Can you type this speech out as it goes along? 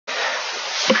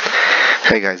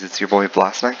Hey guys, it's your boy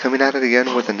Blastnite coming at it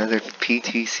again with another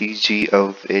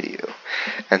PTCGO video.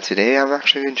 And today I'm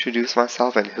actually going to introduce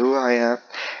myself and who I am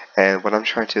and what I'm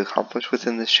trying to accomplish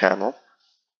within this channel.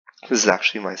 This is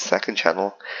actually my second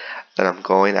channel that I'm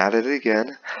going at it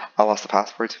again. I lost the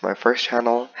password to my first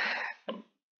channel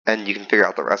and you can figure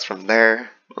out the rest from there.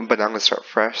 But now I'm going to start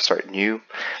fresh, start new.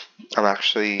 I'm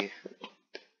actually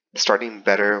starting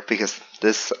better because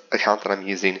this account that I'm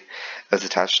using is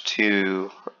attached to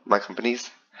my company's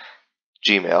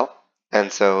Gmail,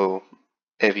 and so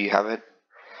if you haven't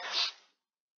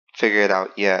figured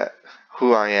out yet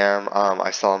who I am,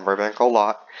 I sell in Burbank a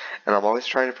lot, and I'm always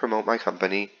trying to promote my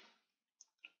company,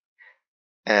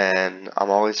 and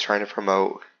I'm always trying to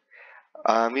promote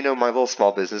my little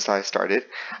small business I started.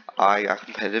 I got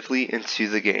competitively into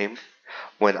the game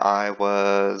when I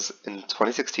was in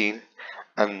 2016,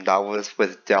 and that was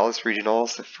with Dallas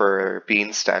Regionals for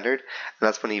being standard, and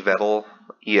that's when Evettle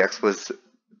EX was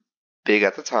big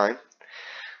at the time.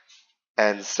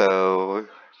 And so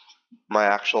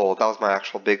that was my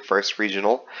actual big first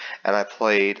regional, and I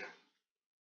played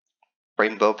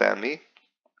Rainbow Bambi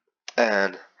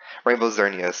and Rainbow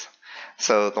Xerneas.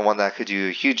 So the one that could do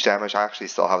huge damage. I actually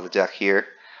still have the deck here,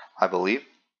 I believe.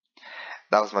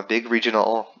 That was my big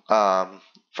regional.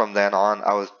 From then on,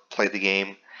 I played the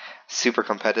game super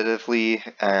competitively,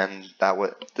 and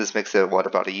this makes it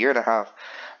about a year and a half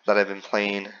that I've been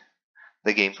playing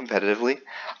the game competitively.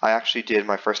 I actually did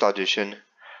my first audition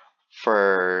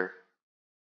for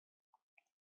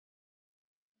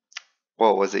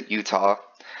Utah,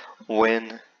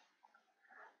 on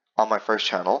my first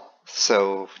channel,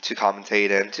 so to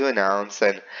commentate and to announce,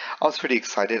 and I was pretty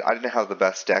excited. I didn't have the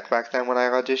best deck back then when I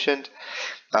auditioned.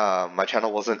 My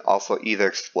channel wasn't also either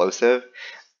explosive.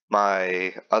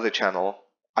 My other channel,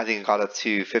 I think it got up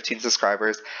to 15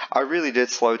 subscribers. I really did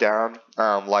slow down.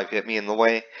 Life hit me in the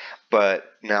way, but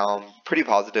now I'm pretty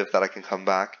positive that I can come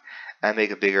back and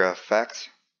make a bigger effect.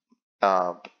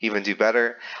 Even do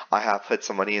better. I have put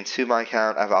some money into my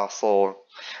account. I've also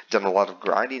done a lot of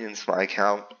grinding into my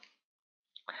account,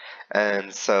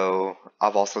 and so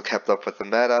I've also kept up with the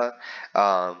meta.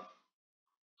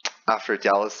 After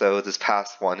Dallas, though, this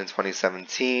past one in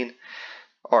 2017,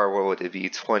 or what would it be,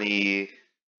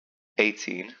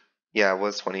 2018? Yeah, it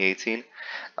was 2018.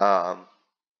 I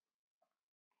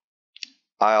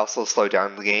also slowed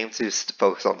down the game to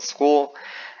focus on school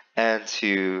and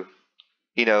to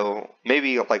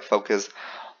maybe focus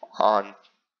on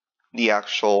the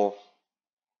actual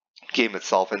game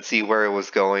itself and see where it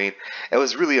was going. It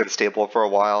was really unstable for a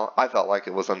while. I felt like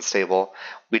it was unstable.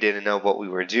 We didn't know what we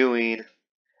were doing.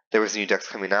 There was new decks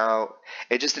coming out.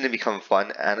 It just didn't become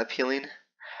fun and appealing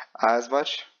as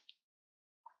much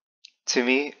to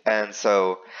me, and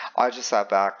so I just sat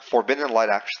back. Forbidden Light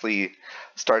actually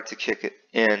started to kick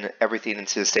in everything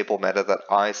into the stable meta that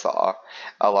I saw.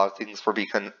 A lot of things were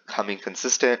becoming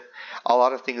consistent. A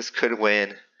lot of things could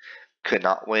win, could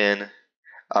not win.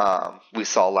 We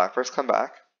saw Lapras come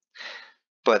back,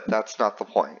 but that's not the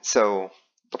point. So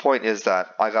the point is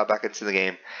that I got back into the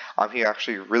game. I'm here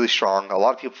actually really strong. A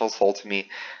lot of people have told to me,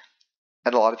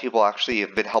 and a lot of people actually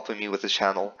have been helping me with this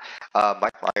channel.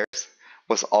 Mike Myers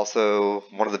was also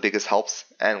one of the biggest helps,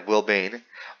 and Will Bain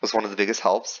was one of the biggest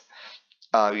helps.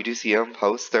 You do see them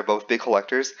post. They're both big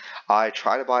collectors. I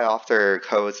try to buy off their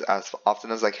codes as often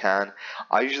as I can.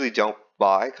 I usually don't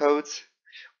buy codes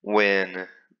when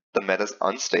the meta's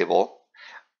unstable,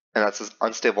 and that's just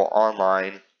unstable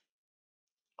online.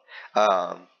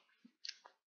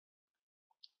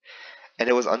 And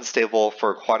it was unstable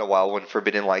for quite a while when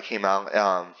Forbidden Light came out.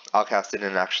 Outcast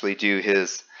didn't actually do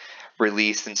his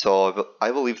release until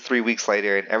I believe 3 weeks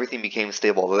later, and everything became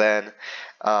stable then.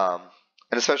 And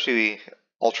especially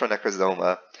Ultra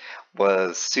Necrozma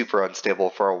was super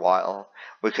unstable for a while.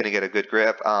 We couldn't get a good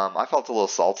grip. I felt a little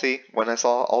salty when I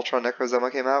saw Ultra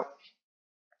Necrozma came out,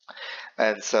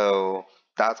 and so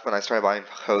that's when I started buying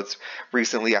codes.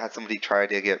 Recently, I had somebody try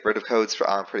to get rid of codes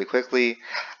pretty quickly.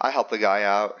 I helped the guy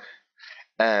out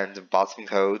and bought some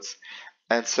codes.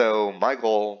 And so my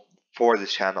goal for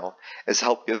this channel is to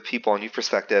help give people a new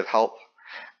perspective, help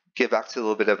give back to a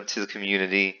little bit into the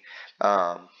community.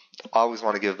 I always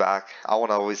want to give back. I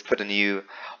want to always put a new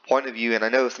point of view, and I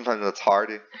know sometimes that's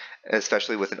hard,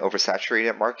 especially with an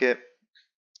oversaturated market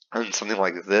and something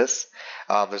like this.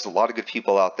 There's a lot of good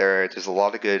people out there. There's a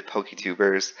lot of good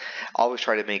PokeTubers. Always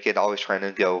try to make it, always trying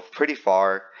to go pretty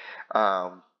far.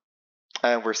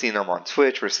 And we're seeing them on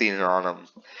Twitch, we're seeing them on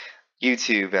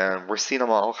YouTube, and we're seeing them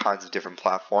on all kinds of different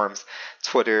platforms,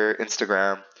 Twitter,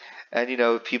 Instagram,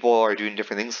 and people are doing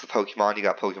different things with Pokemon. You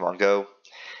got Pokemon Go,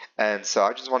 and so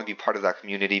I just want to be part of that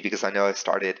community because I know I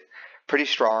started pretty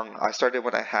strong. I started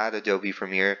when I had Adobe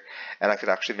Premiere and I could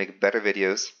actually make better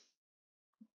videos.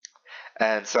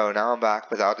 And so now I'm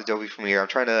back without Adobe Premiere. I'm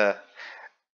trying to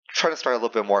start a little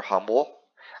bit more humble,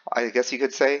 I guess you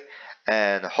could say,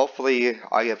 and hopefully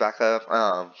I get back up.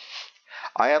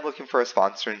 I am looking for a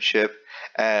sponsorship,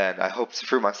 and I hope to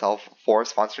prove myself for a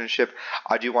sponsorship.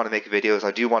 I do want to make videos.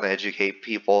 I do want to educate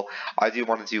people. I do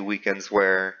want to do weekends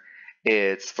where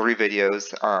it's 3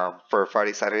 videos for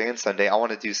Friday, Saturday, and Sunday. I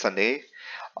want to do Sunday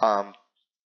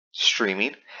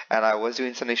streaming, and I was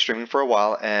doing Sunday streaming for a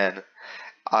while, and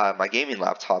my gaming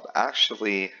laptop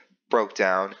actually broke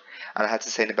down, and I had to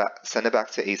send it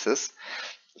back to Asus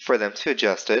for them to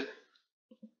adjust it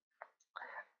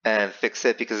and fix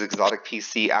it because Exotic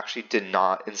PC actually did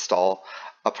not install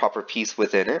a proper piece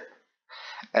within it.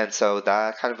 And so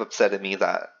that kind of upsetted me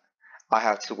that I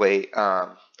had to wait.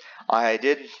 I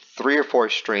did 3 or 4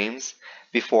 streams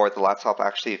before the laptop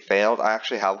actually failed. I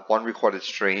actually have 1 recorded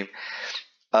stream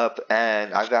up,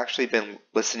 and I've actually been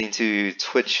listening to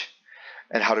Twitch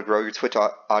and how to grow your Twitch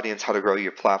audience, how to grow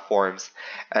your platforms.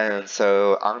 And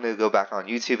so I'm going to go back on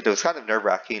YouTube. It was kind of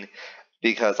nerve-wracking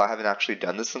because I haven't actually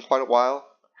done this in quite a while.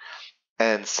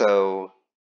 And so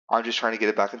I'm just trying to get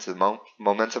it back into the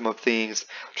momentum of things,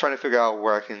 trying to figure out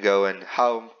where I can go and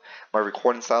how my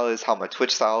recording style is, how my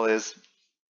Twitch style is.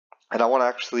 And I want to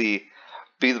actually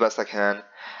be the best I can,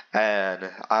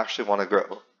 and I actually want to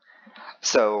grow.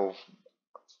 So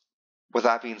with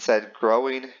that being said,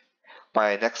 growing,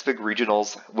 my next big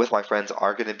regionals with my friends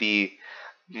are going to be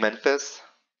Memphis,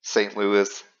 St.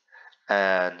 Louis,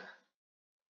 and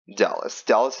Dallas.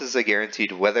 Dallas is a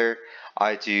guaranteed. Whether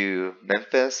I do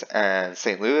Memphis and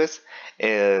St. Louis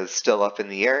is still up in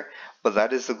the air, but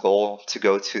that is the goal, to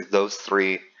go to those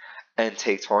 3 and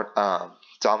take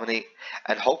dominate,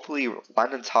 and hopefully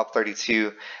land in top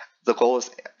 32. The goal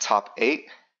is top 8.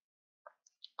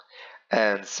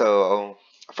 And so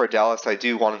for Dallas, I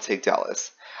do want to take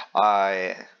Dallas.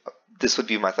 This would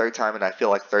be my 3rd time, and I feel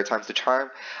like 3rd time's the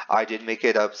charm. I did make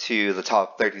it up to the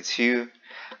top 32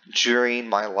 during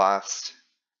my last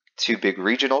 2 big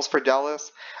regionals for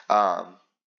Dallas, and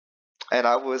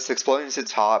I was exploding to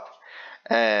top,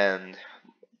 and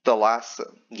the last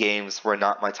games were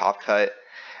not my top cut,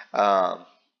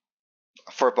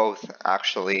 for both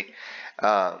actually.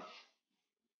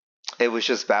 It was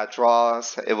just bad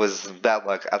draws. It was bad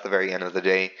luck at the very end of the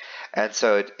day, and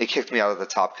so it kicked me out of the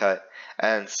top cut,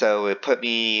 and so it put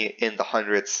me in the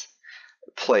hundreds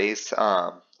place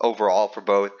overall for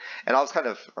both. And I was kind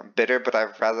of bitter, but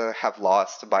I'd rather have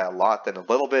lost by a lot than a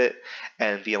little bit,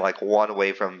 and being like 1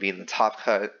 away from being the top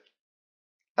cut.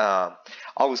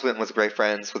 Always went with great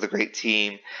friends, with a great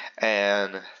team,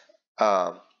 and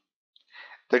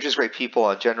they're just great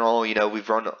people in general. You know, we've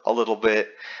grown a little bit,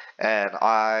 and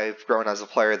I've grown as a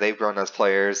player, they've grown as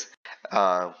players.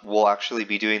 We'll actually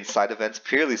be doing side events,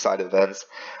 purely side events.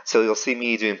 So you'll see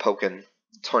me doing Pokken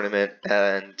tournament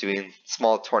and doing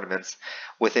small tournaments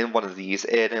within one of these,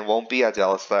 and it won't be at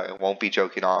Dallas. That I won't be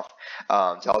joking off.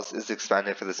 Dallas is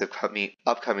expanded for this upcoming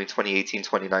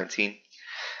 2018-2019.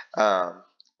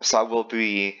 So I will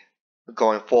be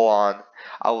going full on.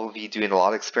 I will be doing a lot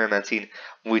of experimenting.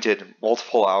 We did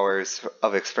multiple hours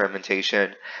of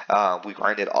experimentation. We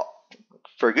grinded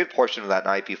for a good portion of that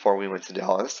night before we went to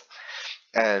Dallas,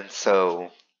 and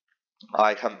so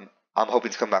I'm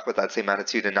hoping to come back with that same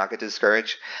attitude and not get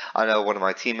discouraged. I know one of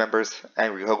my team members,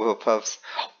 Angry Hobo Puffs,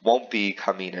 won't be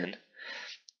coming in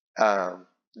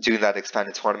doing that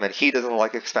expanded tournament. He doesn't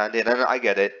like expanded, and I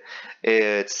get it.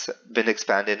 It's been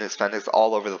expanded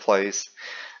all over the place,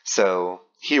 so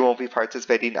he won't be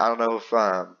participating. I don't know if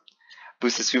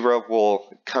Boosted Subra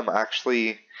will come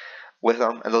actually with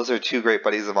him, and those are 2 great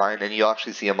buddies of mine, and you'll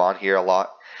actually see him on here a lot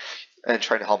and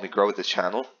trying to help me grow with this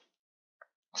channel.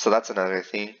 So that's another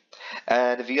thing.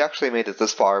 And if you actually made it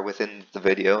this far within the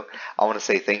video, I want to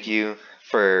say thank you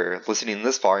for listening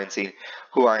this far and seeing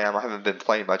who I am. I haven't been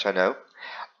playing much, I know.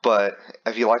 But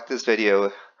if you like this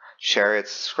video, share it,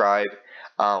 subscribe.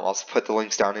 I'll also put the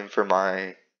links down in for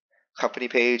my company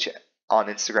page on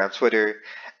Instagram, Twitter,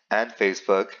 and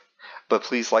Facebook. But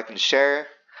please like and share.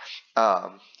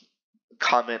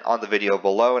 Comment on the video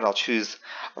below, and I'll choose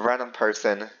a random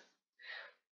person,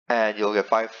 and you'll get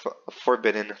 5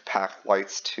 Forbidden Pack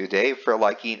lights today for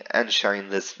liking and sharing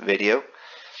this video.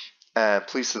 And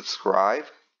please subscribe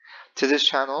to this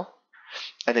channel.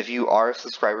 And if you are a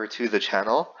subscriber to the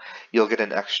channel, you'll get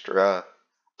an extra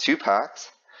 2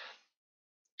 packs.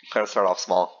 Gotta start off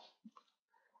small.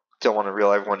 Don't want to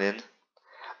reel everyone in.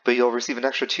 But you'll receive an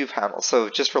extra 2 panels. So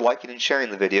just for liking and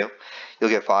sharing the video, you'll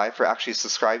get 5. For actually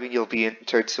subscribing, you'll be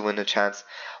entered to win a chance to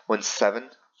win 7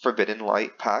 Forbidden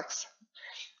Light packs.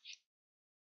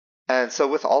 And so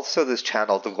with also this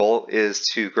channel, the goal is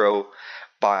to grow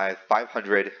by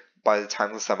 500 by the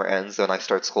time the summer ends and I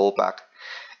start school back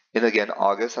in again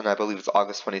August, and I believe it's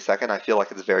August 22nd. I feel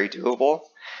like it's very doable,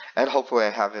 and hopefully I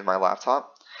have it in my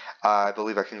laptop. I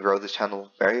believe I can grow this channel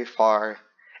very far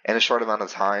in a short amount of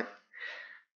time.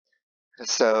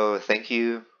 So thank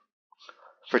you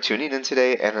for tuning in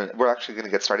today, and we're actually going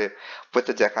to get started with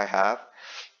the deck I have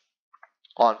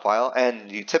on file.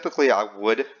 And typically I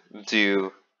would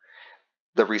do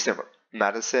the recent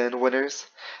Madison winners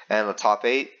and the top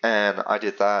 8, and I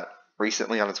did that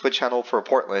recently on a Twitch channel for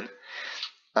Portland,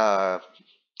 on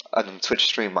a Twitch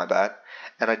stream, my bad,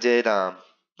 and I did the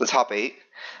top 8,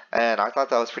 and I thought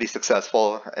that was pretty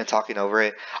successful in talking over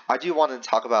it. I do want to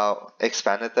talk about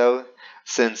Expanded though,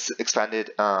 since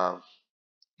Expanded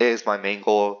is my main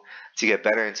goal to get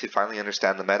better and to finally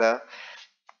understand the meta.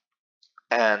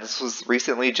 And this was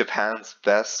recently Japan's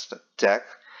best deck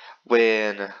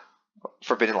when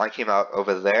Forbidden Light came out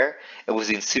over there. It was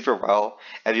doing super well.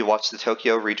 If you watched the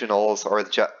Tokyo regionals or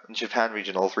the Japan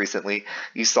regionals recently,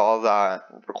 you saw that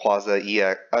Rayquaza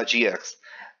GX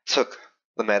took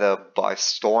the meta by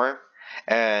storm.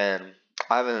 And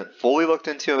I haven't fully looked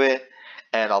into it,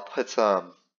 and I'll put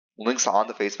some links on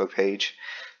the Facebook page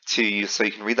to you so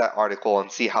you can read that article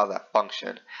and see how that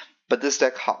functioned. But this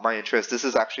deck caught my interest. This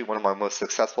is actually one of my most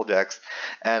successful decks,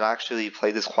 and I actually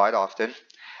play this quite often.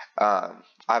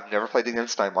 I've never played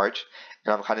against Night March,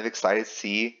 and I'm kind of excited to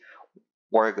see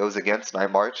where it goes against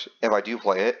Night March if I do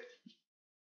play it.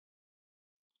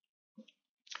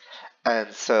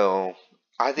 And so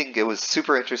I think it was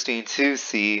super interesting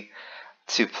to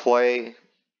play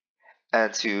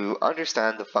and to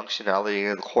understand the functionality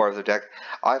and the core of the deck.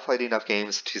 I played enough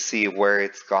games to see where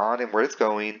it's gone and where it's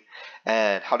going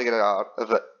and how to get it out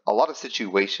of a lot of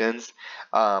situations.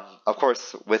 Of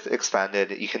course, with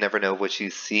Expanded, you can never know what you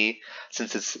see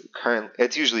since it's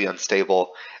usually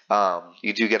unstable.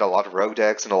 You do get a lot of rogue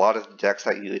decks and a lot of decks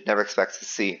that you would never expect to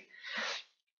see.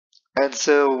 And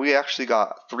so we actually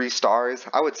got 3 stars.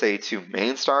 I would say 2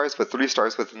 main stars, but 3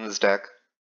 stars within this deck.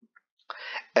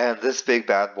 And this big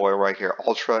bad boy right here,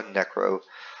 Ultra Necrozma.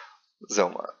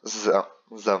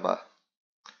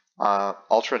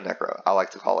 Ultra Necro, I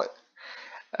like to call it.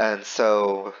 And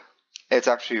so it's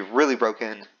actually a really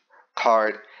broken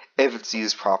card if it's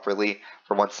used properly.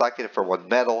 For 1 psychic, for 1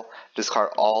 metal,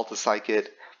 discard all the psychic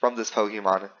from this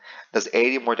Pokemon. Does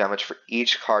 80 more damage for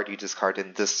each card you discard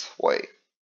in this way.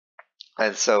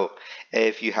 And so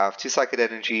if you have 2 psychic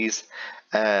energies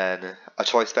and a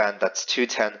choice band, that's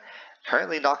 210.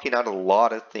 Currently knocking out a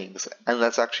lot of things, and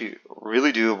that's actually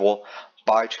really doable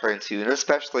by turn 2, and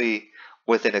especially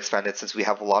within Expanded, since we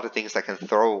have a lot of things that can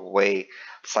throw away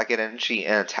psychic energy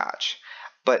and attach.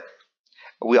 But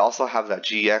we also have that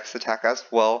GX attack as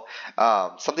well,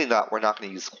 something that we're not going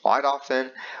to use quite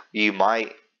often. You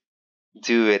might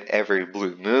do it every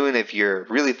blue moon if you're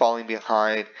really falling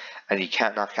behind and you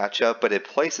can't not catch up, but it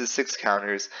places 6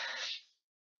 counters,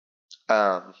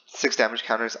 6 damage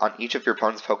counters on each of your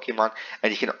opponent's Pokemon,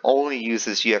 and you can only use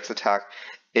this GX attack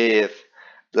if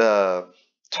the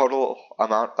total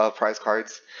amount of prize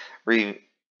cards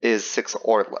is 6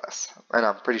 or less. And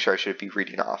I'm pretty sure I should be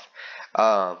reading off.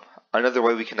 Another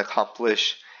way we can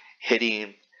accomplish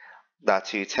hitting that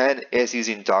 210 is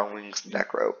using Dawnwing's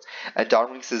Necro. And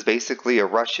Dawnwing's is basically a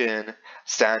Russian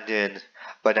stand-in,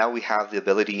 but now we have the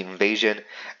ability Invasion.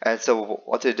 And so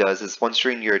what it does is once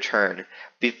during your turn,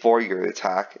 before your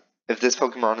attack, if this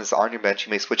Pokemon is on your bench,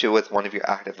 you may switch it with one of your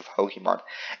active Pokemon.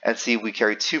 And see, we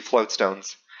carry 2 Float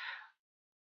Stones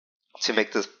to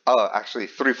make this, actually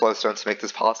 3 Float Stones to make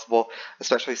this possible,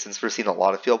 especially since we're seeing a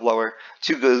lot of Field Blower.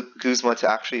 2 Guzma to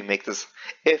actually make this,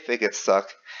 if it gets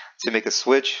stuck, to make a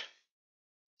switch.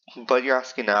 But you're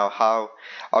asking now, how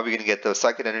are we going to get those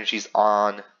psychic energies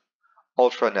on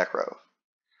Ultra Necro?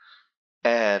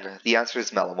 And the answer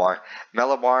is Melamar.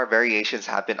 Melamar variations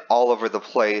have been all over the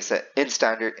place, in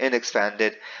Standard, in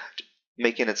Expanded,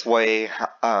 making its way,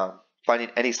 finding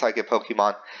any psychic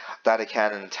Pokemon that it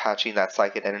can and attaching that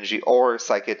psychic energy or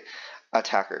psychic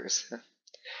attackers.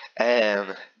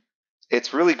 And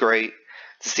it's really great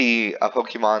to see a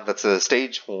Pokemon that's a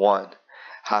stage 1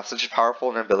 have such a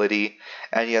powerful ability,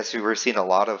 and yes, we were seeing a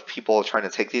lot of people trying to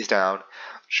take these down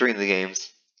during the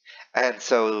games. And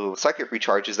so Psychic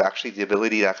Recharge is actually the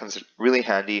ability that comes really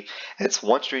handy. It's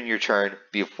once during your turn,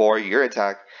 before your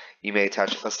attack, you may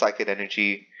attach a Psychic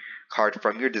Energy card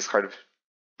from your discard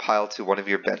pile to one of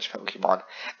your bench Pokemon.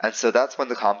 And so that's when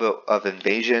the combo of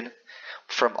Invasion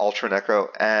from Ultra Necro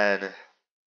and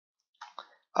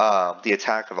the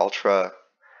attack of Ultra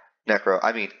Necro,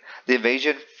 the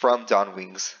Invasion from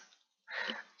Dawnwings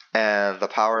and the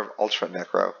power of Ultra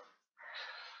Necro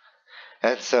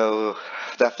And so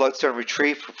that Floodstone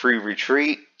Retreat for free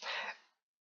retreat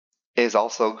is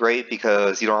also great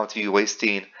because you don't have to be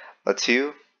wasting a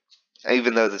 2,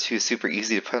 even though the 2 is super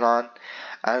easy to put on.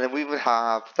 And then we would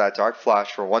have that Dark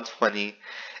Flash for 120.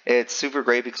 It's super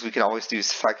great because we can always do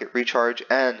Psychic Recharge,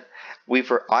 and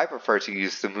I prefer to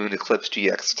use the Moon Eclipse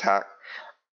GX attack.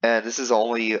 And this is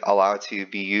only allowed to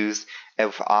be used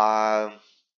if I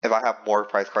have more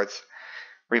prize cards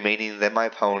remaining than my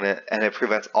opponent, and it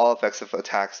prevents all effects of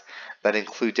attacks that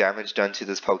include damage done to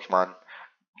this Pokemon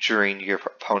during your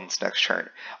opponent's next turn,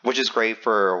 which is great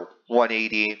for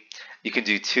 180. You can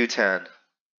do 210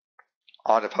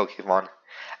 on a Pokemon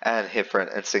and hit for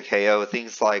an instant KO.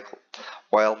 Things like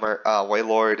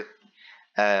Wailord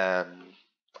and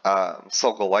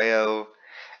Solgaleo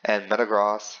and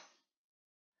Metagross.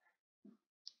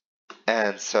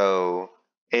 And so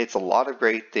it's a lot of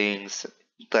great things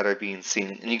that are being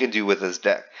seen and you can do with this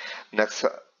deck. Next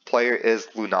player is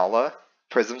Lunala,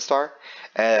 Prism Star.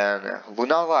 And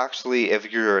Lunala actually,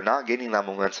 if you're not getting that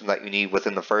momentum that you need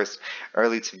within the first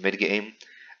early to mid game,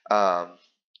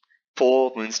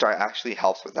 full Moonstar actually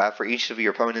helps with that. For each of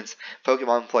your opponent's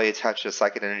Pokemon play, attach a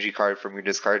Psychic Energy card from your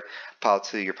discard pile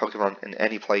to your Pokemon in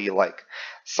any play you like.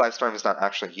 Storm is not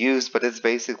actually used, but it's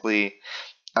basically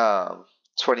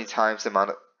 20 times the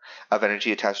amount of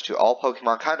energy attached to all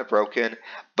Pokemon. Kind of broken,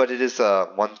 but it is a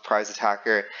one prize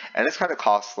attacker, and it's kind of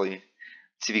costly,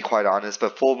 to be quite honest.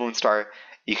 But full Moonstar,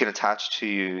 you can attach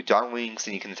to Dawn Wings,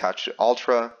 and you can attach to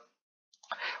Ultra.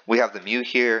 We have the Mew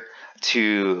here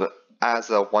as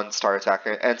a 1-star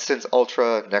attacker, and since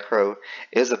Ultra Necro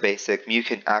is a basic, Mew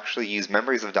can actually use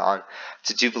Memories of Dawn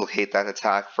to duplicate that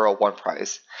attack for a 1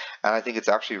 prize. And I think it's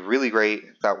actually really great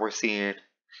that we're seeing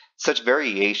such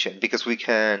variation, because we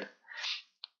can,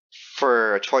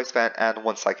 for a choice band and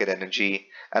 1 Psychic Energy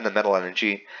and the Metal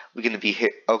Energy, we can be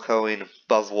OHKOing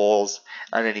Buzzwoles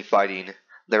and any fighting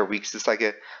their weak to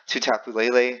Psychic, to Tapu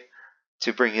Lele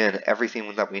to bring in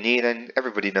everything that we need. And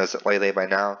everybody knows that Lele by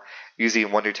now,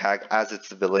 using Wonder Tag as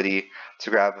its ability to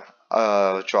grab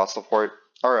a draw support,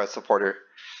 or a supporter.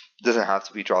 It doesn't have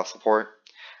to be draw support.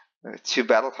 2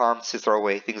 Battle Comms to throw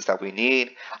away things that we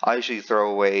need. I usually throw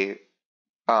away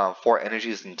 4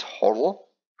 energies in total.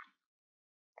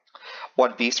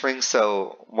 1 Beast Ring,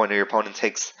 so when your opponent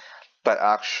takes that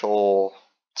actual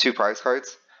 2 prize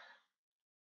cards,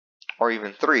 or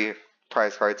even 3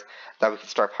 prize cards, that we can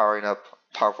start powering up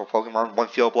powerful Pokemon. 1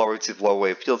 Field Blower to blow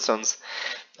away Field Stones.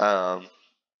 Not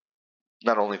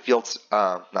only Float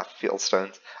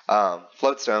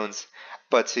Stones,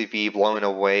 but to be blowing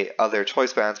away other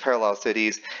choice bands, parallel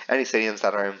cities, any stadiums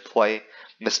that are in play.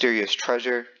 Mysterious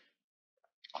Treasure.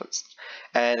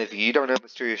 And if you don't know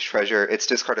Mysterious Treasure, it's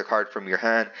discard a card from your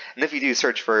hand, and if you do,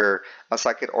 search for a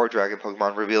Psychic or Dragon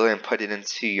Pokemon, reveal it and put it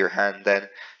into your hand, then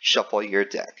shuffle your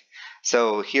deck.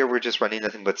 So here we're just running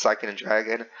nothing but Psychic and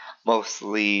Dragon,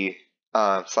 mostly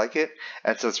Psychic,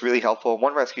 and so it's really helpful.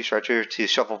 1 Rescue Stretcher to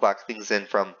shuffle back things in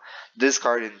from this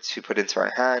card and to put into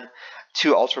our hand.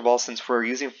 2 Ultra Balls, since we're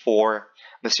using 4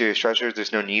 Mysterious Treasures,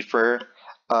 there's no need for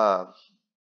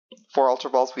 4 Ultra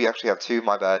Balls. We actually have 2,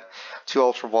 my bad. 2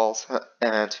 Ultra Balls,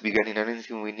 and to be getting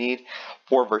anything we need.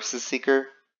 4 Versus Seeker,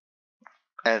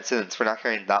 and since we're not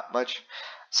carrying that much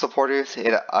supporters,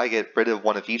 I get rid of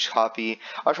 1 of each copy.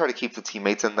 I'll try to keep the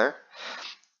teammates in there.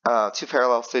 2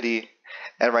 Parallel City,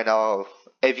 and right now,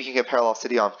 if you can get Parallel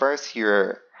City on first,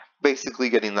 you're basically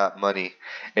getting that money.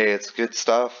 It's good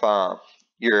stuff.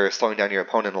 You're slowing down your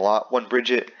opponent a lot. 1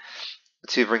 Bridget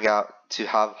to bring out, to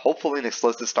have hopefully an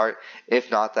explosive start.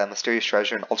 If not, that Mysterious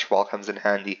Treasure and Ultra Ball comes in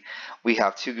handy. We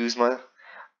have 2 Guzma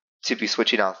to be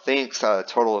switching out things.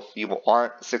 Total, if you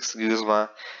want, 6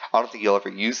 Guzma. I don't think you'll ever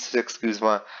use 6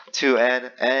 Guzma. 2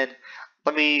 N. And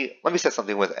let me say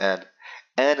something with N.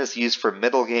 N is used for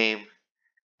middle game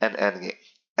and end game,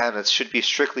 and it should be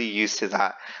strictly used to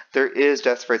that. There is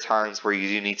desperate times where you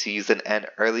do need to use an N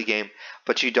early game,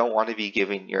 but you don't want to be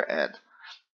giving your N.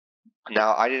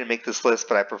 Now, I didn't make this list,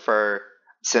 but I prefer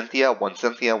Cynthia, 1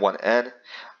 N,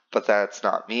 but that's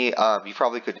not me. You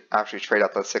probably could actually trade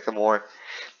out that Sycamore,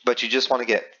 but you just want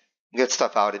to get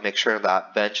stuff out and make sure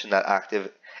that bench and that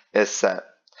active is set.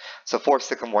 So 4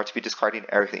 Sycamore to be discarding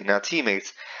everything. Now,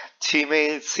 Teammates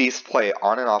sees play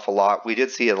on and off a lot. We did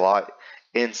see it a lot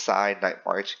inside Night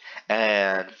March,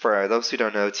 and for those who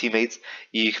don't know, Teammates,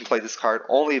 you can play this card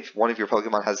only if one of your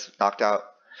Pokemon was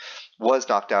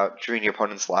knocked out during your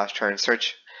opponent's last turn.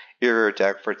 Search your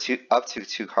deck for up to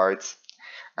 2 cards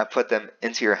and put them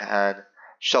into your hand.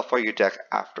 Shuffle your deck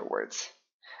afterwards.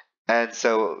 And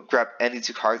so grab any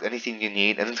 2 cards, anything you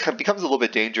need, and it becomes a little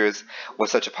bit dangerous with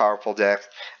such a powerful deck.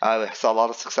 I saw a lot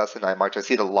of success in Night March. I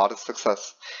see a lot of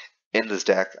success in this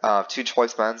deck. 2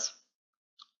 choice bands.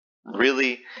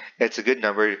 Really, it's a good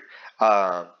number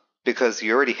because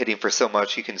you're already hitting for so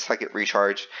much. You can psychic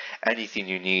recharge anything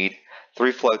you need.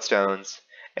 3 float stones.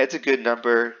 It's a good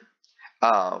number.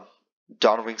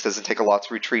 Dawn Wings doesn't take a lot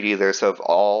to retreat either, so if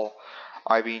all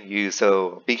are being used,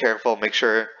 so be careful. Make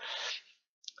sure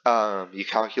you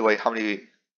calculate how many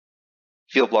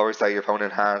field blowers that your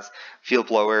opponent has. Field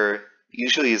blower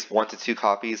usually is 1 to 2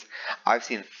 copies. I've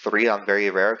seen 3 on very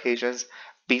rare occasions.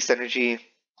 Beast Energy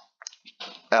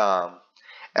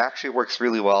actually works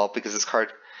really well because this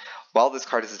card, while this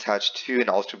card is attached to an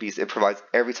Ultra Beast, it provides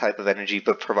every type of energy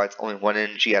but provides only 1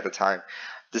 energy at a time.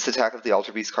 This attack of the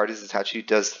Ultra Beast card is attached to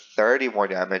does 30 more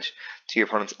damage to your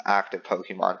opponent's active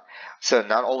Pokemon. So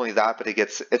not only that, but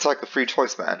it's like a free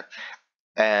choice man.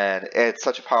 And it's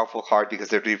such a powerful card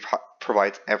because it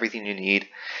provides everything you need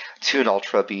to an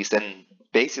Ultra Beast. And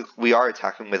basically, we are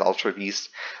attacking with Ultra Beast.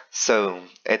 So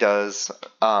it does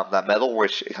that metal,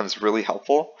 which becomes really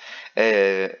helpful.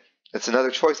 It's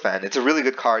another choice band. It's a really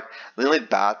good card. The only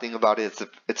bad thing about it is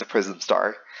it's a Prism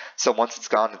Star. So once it's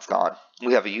gone, it's gone.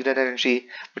 We have a Unit Energy,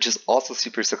 which is also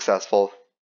super successful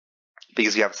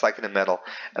because you have Psychic and Metal.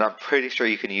 And I'm pretty sure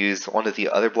you can use one of the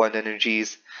other Blend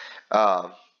Energies.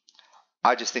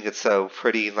 I just think it's so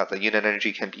pretty that the Unit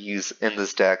Energy can be used in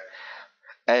this deck.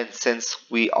 And since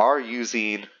we are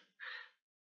using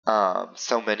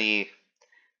so many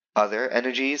other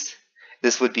energies,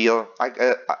 this would be,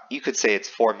 you could say it's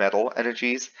 4 metal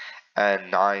energies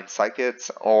and 9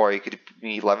 psychics, or it could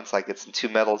be 11 psychics and 2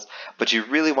 metals, but you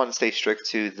really want to stay strict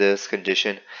to this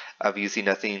condition of using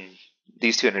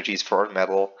these 2 energies for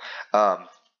metal.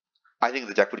 I think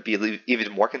the deck would be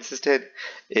even more consistent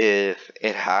if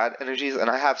it had energies,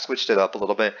 and I have switched it up a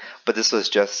little bit, but this was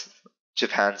just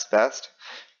Japan's best.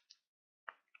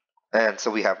 And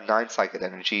so we have 9 psychic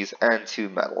energies and 2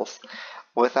 metals.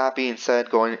 With that being said,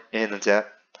 going in the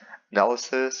depth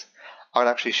analysis, I'll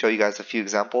actually show you guys a few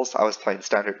examples. I was playing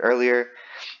standard earlier.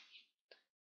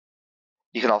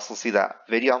 You can also see that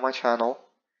video on my channel,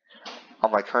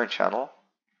 on my current channel.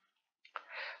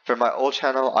 For my old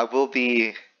channel, I will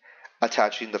be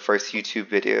attaching the first YouTube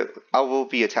video. I will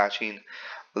be attaching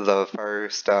the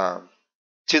first,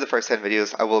 to the first 10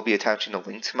 videos, I will be attaching a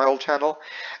link to my old channel.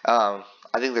 I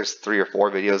think there's 3 or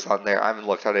 4 videos on there. I haven't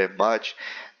looked at it much.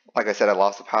 Like I said, I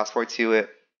lost the password to it.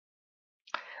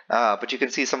 But you can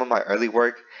see some of my early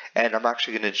work, and I'm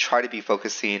actually going to try to be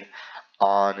focusing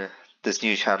on this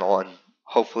new channel and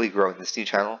hopefully growing this new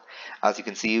channel. As you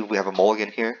can see, we have a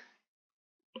mulligan here.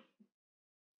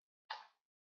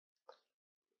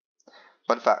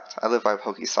 Fun fact, I live by a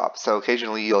Pokestop, so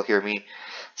occasionally you'll hear me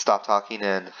stop talking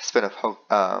and spin the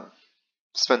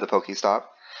Pokestop.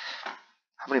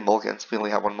 How many mulligans? We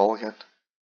only have 1 mulligan.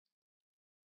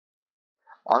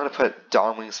 I'm going to put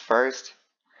Dawn Wings first.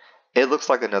 It looks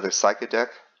like another Psychic deck.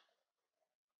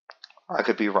 I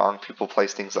could be wrong, people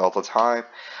place things all the time.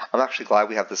 I'm actually glad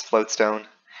we have this Floatstone.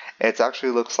 It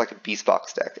actually looks like a Beast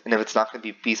Box deck, and if it's not going to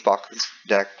be a Beast Box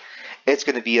deck, it's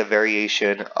going to be a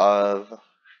variation of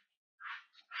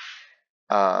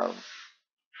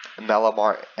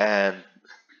Malamar and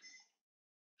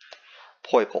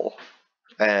Poipole.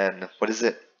 And what is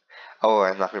it? Oh,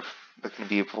 I'm not going to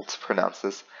be able to pronounce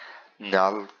this.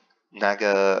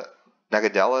 Nagadella,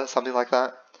 something like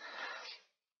that.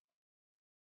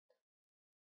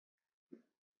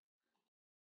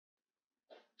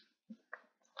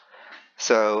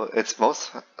 So this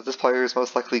player is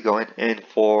most likely going in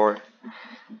for.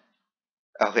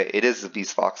 Okay, it is the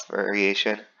Beast Box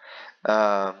variation.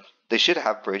 They should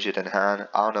have Bridget in hand.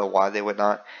 I don't know why they would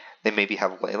not. They maybe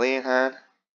have Lele in hand.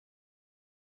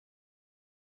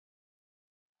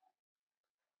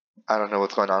 I don't know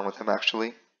what's going on with him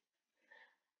actually.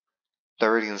 They're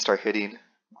already going to start hitting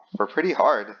for pretty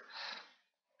hard.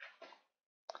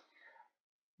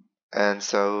 And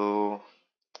so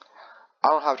I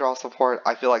don't have draw support.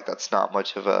 I feel like that's not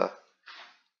much of a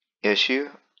issue.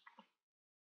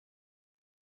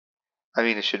 I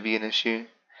mean, it should be an issue.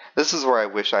 This is where I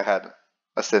wish I had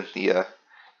a Cynthia,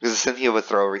 because a Cynthia would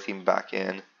throw everything back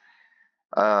in.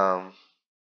 I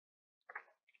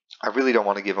really don't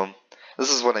want to give him. This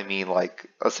is what I mean, like,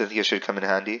 a Cynthia should come in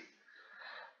handy.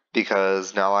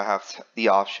 Because now I have the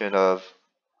option of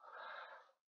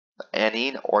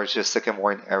ending or just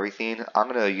Sycamore and everything. I'm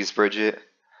going to use Bridget.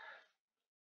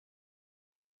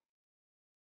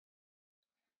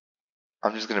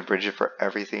 I'm just going to Bridget for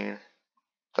everything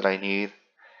that I need.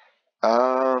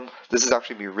 This is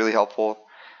actually going to be really helpful.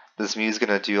 This Mew is going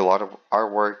to do a lot of our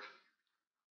work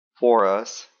for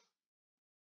us.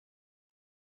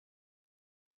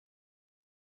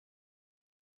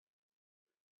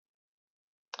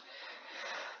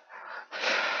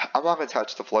 I'm not going to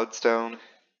touch the Floatstone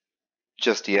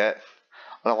just yet.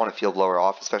 I don't want to field blower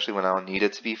off, especially when I don't need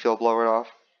it to be field blowered off.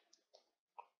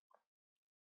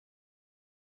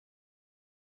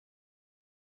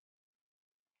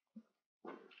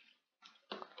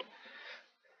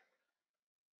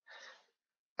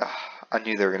 I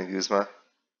knew they were going to Guzma.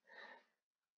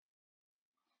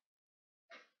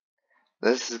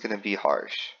 This is going to be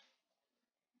harsh.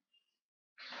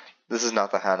 This is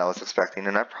not the hand I was expecting,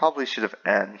 and I probably should have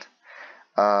end.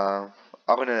 I'm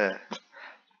going to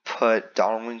put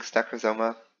Donald Link's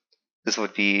Necrozma. This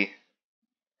would be...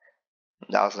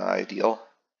 That was not ideal.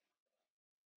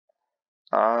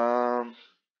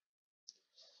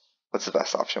 What's the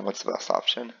best option? What's the best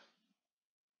option?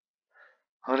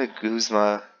 I'm going to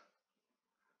Guzma.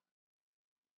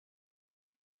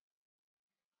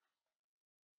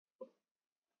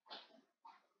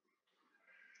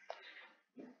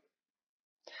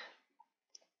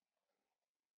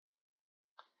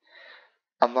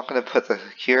 I'm not going to put the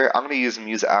here. I'm going to use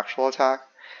Muse actual attack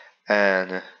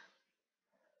and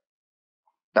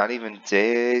not even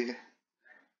dig.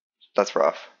 That's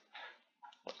rough.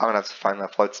 I'm going to have to find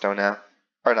that Floatstone now.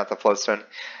 Or not the Floatstone.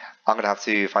 I'm going to have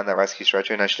to find that Rescue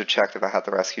Stretcher, and I should have checked if I had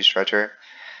the Rescue Stretcher.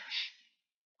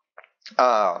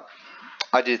 I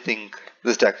did think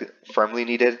this deck firmly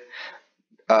needed.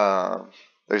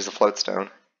 There's the Floatstone.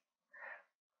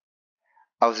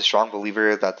 I was a strong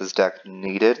believer that this deck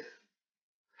needed.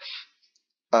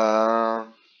 A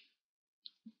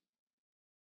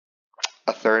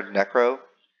third Necro.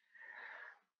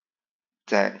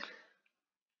 Dang.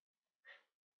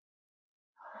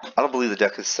 I don't believe the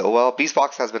deck is so well.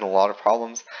 Beastbox has been a lot of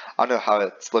problems. I don't know how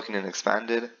it's looking in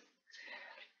expanded.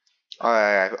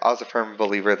 I was a firm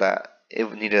believer that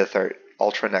it needed a third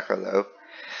Ultra Necro though.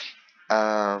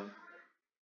 I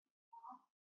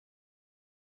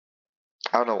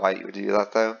don't know why you would do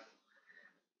that though.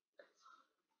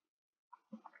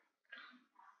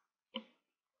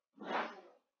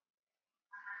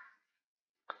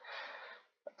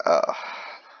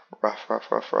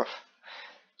 Rough.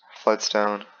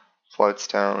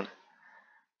 Floatstone.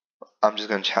 I'm just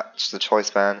gonna change the choice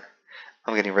ban.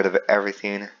 I'm getting rid of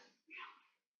everything.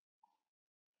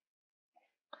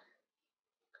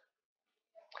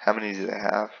 How many do they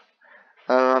have?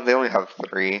 They only have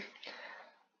 3.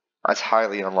 It's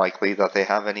highly unlikely that they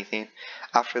have anything.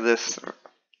 After this, I'm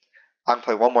gonna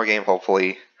play one more game.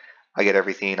 Hopefully, I get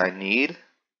everything I need.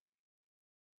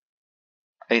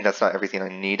 I mean, that's not everything I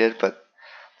needed, but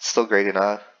it's still great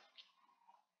enough.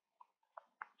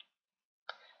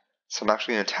 So I'm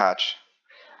actually gonna attach.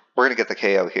 We're gonna get the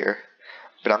KO here,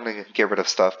 but I'm gonna get rid of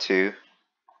stuff too.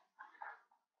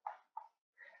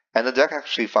 And the deck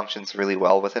actually functions really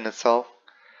well within itself.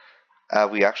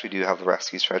 We actually do have the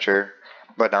Rescue Stretcher,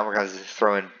 but now we're going to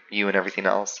throw in U and everything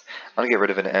else. I'm going to get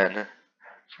rid of an N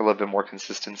for a little bit more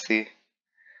consistency.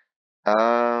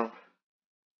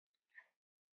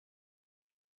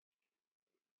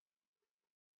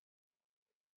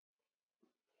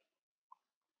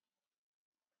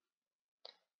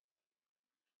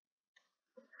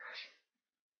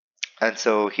 And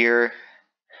so here,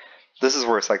 this is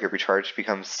where Psychic Recharge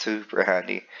becomes super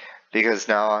handy, because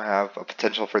now I have a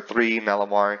potential for 3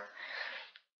 Malamar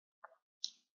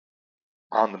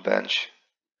on the bench.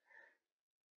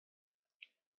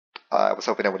 I was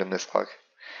hoping I would have missed luck.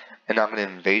 And now I'm going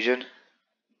to Invasion.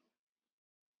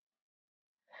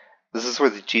 This is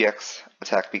where the GX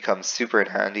attack becomes super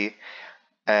handy,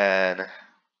 and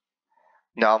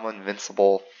now I'm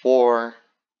invincible for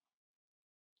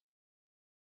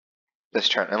this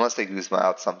turn, unless they Guzma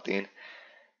out something.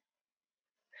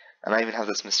 And I even have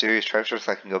this Mysterious Treasure,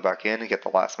 so I can go back in and get the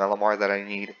last Malamar that I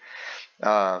need.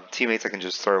 Teammates I can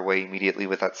just throw away immediately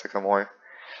with that Sycamore.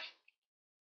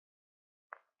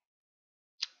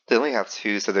 They only have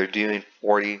 2, so they're doing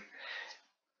 40.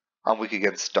 I'm weak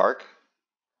against Dark.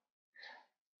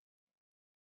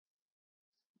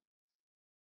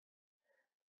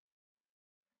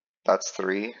 That's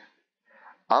 3.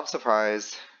 I'm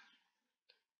surprised.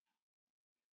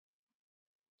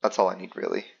 That's all I need,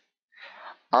 really.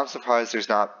 I'm surprised there's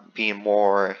not being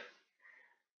more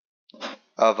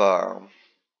of a...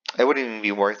 It wouldn't even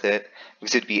be worth it,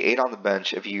 because it'd be 8 on the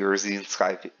bench if you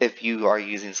are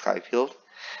using Skyfield,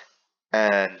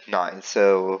 and 9.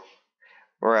 So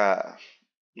we're at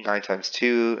 9 times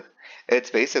 2.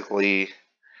 It's basically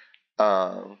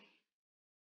 9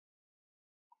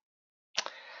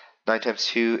 times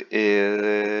 2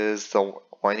 is the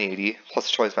 180 plus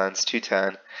choice bands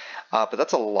 210. But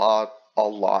that's a lot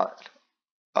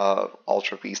of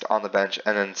Ultra Beast on the bench,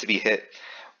 and then to be hit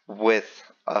with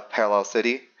a Parallel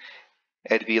City,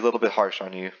 it'd be a little bit harsh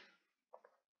on you.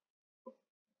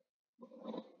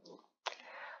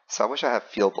 So I wish I had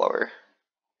Field Blower.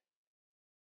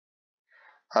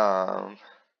 Lunala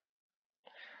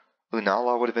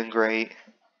would have been great.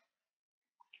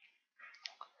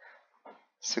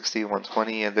 60,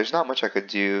 120, and there's not much I could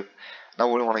do. I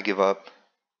wouldn't want to give up.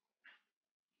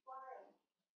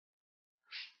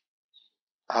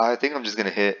 I think I'm just gonna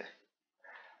hit.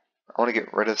 I want to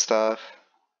get rid of stuff.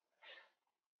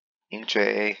 Ink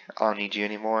J, I don't need you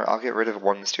anymore. I'll get rid of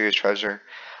one Mysterious Treasure.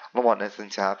 I don't want anything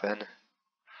to happen.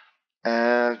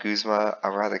 And Guzma, I'd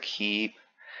rather keep.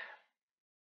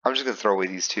 I'm just gonna throw away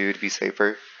these two to be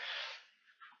safer.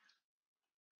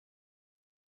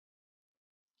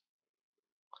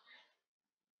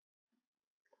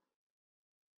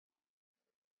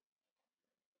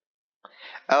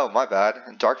 Oh, my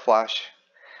bad. Dark Flash.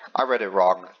 I read it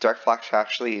wrong. Dark Flash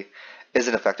actually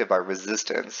isn't affected by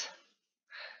resistance.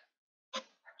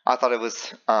 I thought it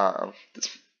was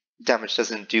this damage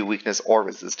doesn't do weakness or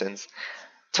resistance.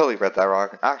 Totally read that wrong.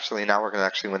 Actually, now we're gonna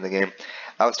actually win the game.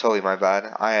 That was totally my bad.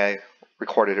 I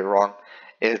recorded it wrong.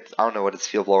 I don't know what it's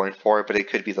field blowing for, but it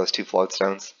could be those two float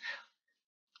stones.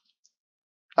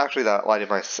 Actually, that lighted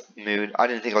my mood. I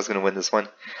didn't think I was gonna win this one.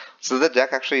 So the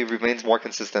deck actually remains more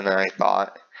consistent than I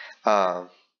thought. I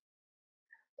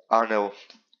don't know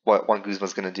what one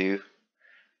Guzma's gonna do.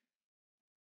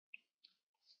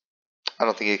 I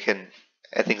don't think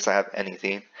it thinks I have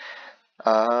anything.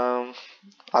 I'm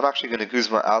actually gonna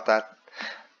Guzma out that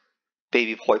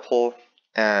baby Poipole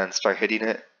and start hitting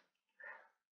it.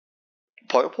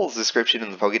 Poipole's description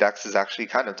in the Pokédex is actually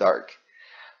kind of dark.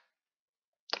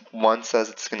 One says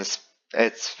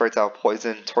it spurts out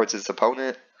poison towards its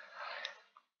opponent,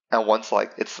 and one's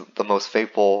like it's the most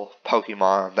faithful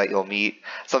Pokemon that you'll meet,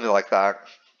 something like that.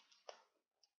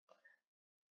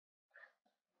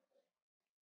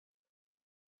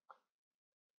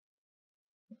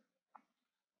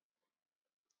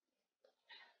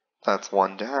 That's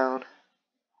one down.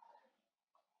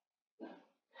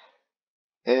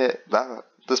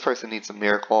 This person needs a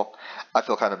miracle. I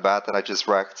feel kind of bad that I just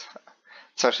wrecked,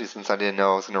 especially since I didn't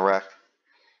know I was gonna wreck.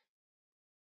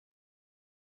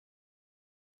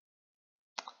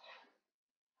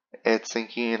 It's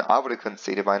thinking I would have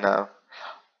conceded by now.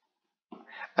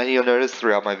 And you'll notice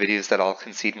throughout my videos that I'll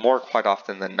concede more quite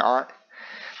often than not.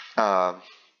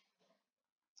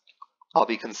 I'll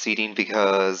be conceding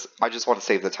because I just want to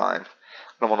save the time. I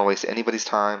don't want to waste anybody's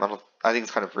time. I think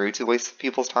it's kind of rude to waste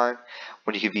people's time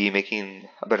when you could be making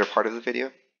a better part of the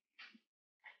video.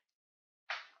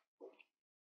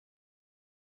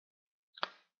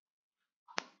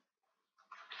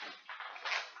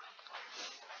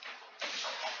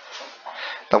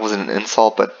 That wasn't an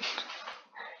insult, but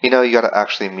you know, you gotta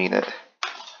actually mean it.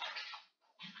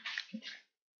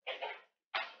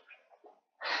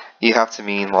 You have to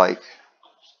mean, like,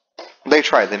 they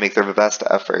try, they make their best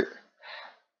effort.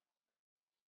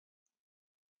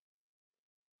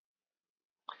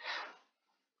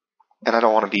 And I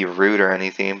don't want to be rude or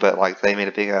anything, but like they made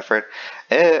a big effort.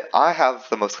 I have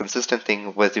the most consistent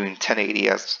thing with doing 1080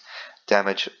 as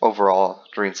damage overall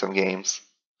during some games.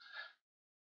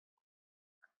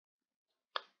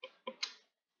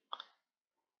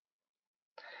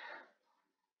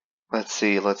 Let's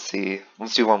see. Let's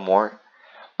do one more.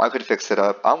 I could fix it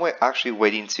up. I'm actually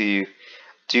waiting to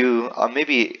do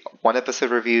maybe one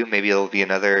episode review. Maybe it'll be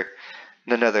another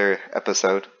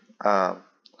episode.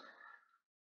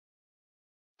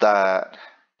 That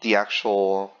the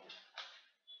actual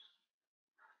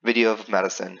video of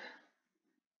medicine.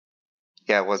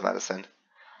 Yeah, it was medicine.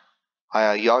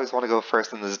 You always want to go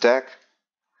first in this deck.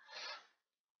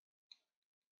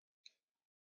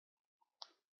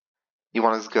 You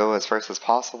want to go as first as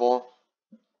possible,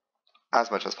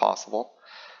 as much as possible.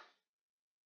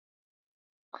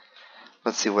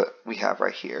 Let's see what we have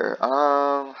right here.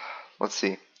 Let's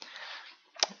see.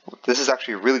 This is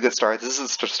actually a really good start. This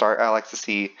is the start I like to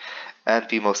see and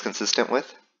be most consistent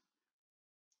with.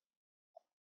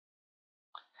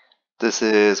 This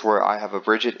is where I have a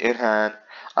Bridget in hand.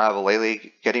 I have a Lele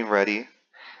getting ready.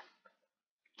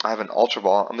 I have an Ultra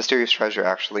Ball, a Mysterious Treasure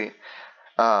actually.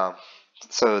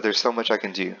 So there's so much I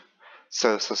can do.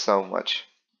 So much.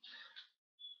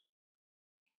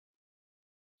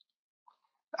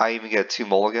 I even get 2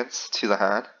 mulligans to the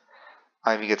hand.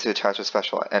 I even get to attach a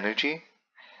special energy.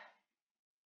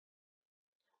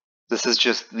 This is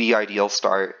just the ideal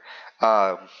start.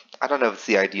 I don't know if it's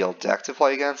the ideal deck to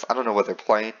play against. I don't know what they're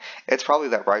playing. It's probably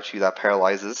that Raichu that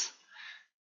paralyzes.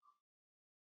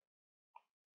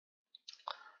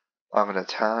 I'm going to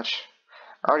attach.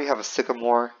 I already have a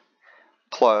Sycamore.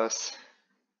 Plus,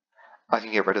 I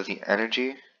can get rid of the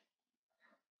energy.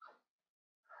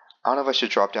 I don't know if I should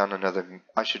drop down another.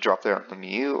 I should drop down the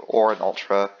Mew or an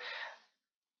Ultra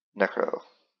Necro.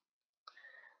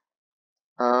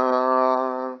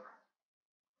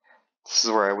 This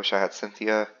is where I wish I had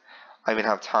Cynthia. I even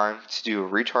have time to do a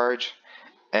recharge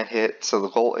and hit. So the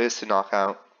goal is to knock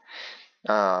out.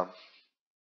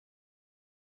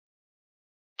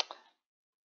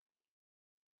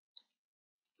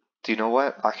 Do you know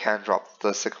what? I can drop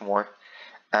the Sycamore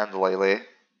and the Lele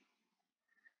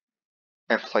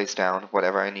and place down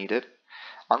whatever I needed.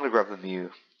 I'm going to grab the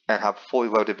Mew and have a fully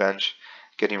loaded bench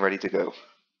getting ready to go.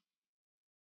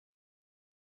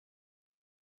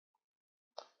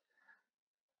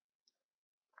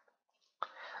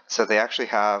 So they actually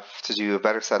have to do a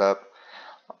better setup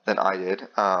than I did.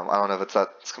 I don't know if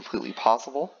that's completely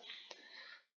possible.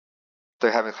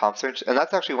 They're having comp surge, and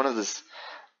that's actually one of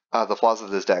the flaws of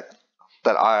this deck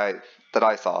that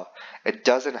I saw. It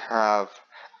doesn't have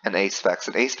an A specs,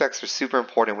 and A specs are super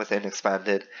important within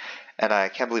expanded, and I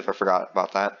can't believe I forgot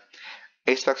about that.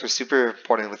 A specs are super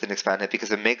important within expanded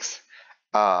because it makes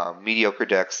mediocre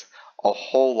decks a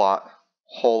whole lot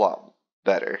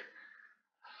better.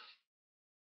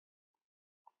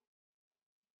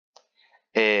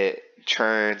 It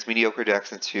turns mediocre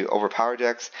decks into overpowered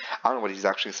decks. I don't know what he's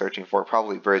actually searching for.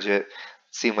 Probably Bridget,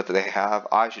 seeing what they have.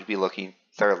 I should be looking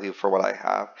thoroughly for what I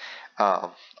have.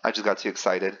 I just got too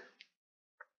excited.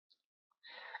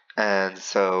 And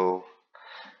so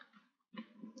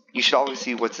you should always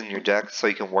see what's in your deck so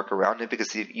you can work around it,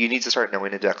 because you need to start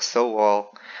knowing a deck so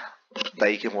well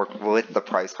that you can work with the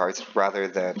prize cards rather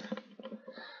than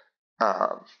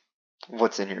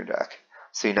what's in your deck.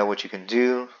 So you know what you can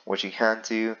do, what you can't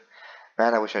do.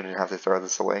 Man, I wish I didn't have to throw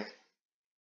this away.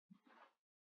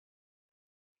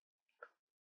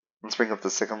 Let's bring up the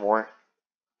Sycamore.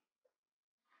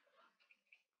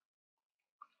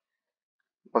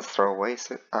 Let's throw away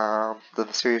the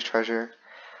Mysterious Treasure.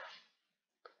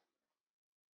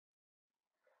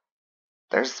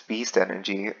 There's Beast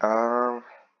Energy.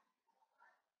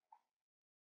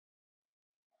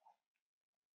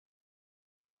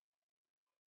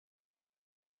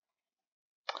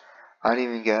 I didn't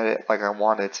even get it like I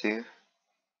wanted to.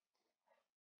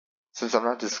 Since I'm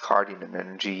not discarding an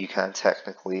energy, you can't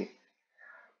technically.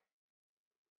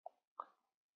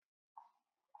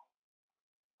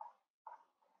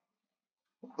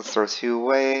 Let's throw 2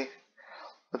 away.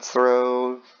 Let's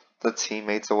throw the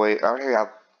teammates away. I already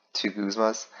have 2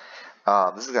 Guzmas.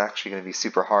 This is actually going to be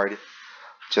super hard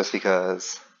just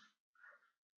because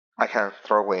I can't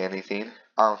throw away anything.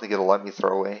 I don't think it'll let me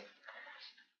throw away.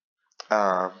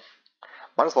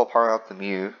 Might as well power up the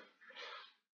Mew.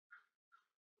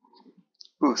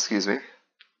 Ooh, excuse me.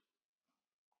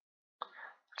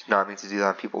 Did not mean to do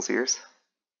that in people's ears.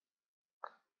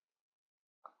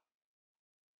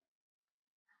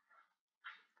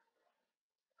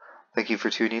 Thank you for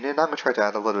tuning in. I'm going to try to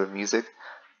add a little bit of music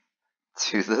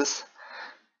to this.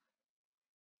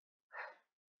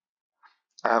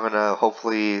 I'm going to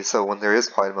hopefully, so when there is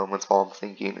quiet moments while I'm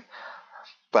thinking,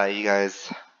 but you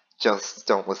guys just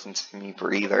don't listen to me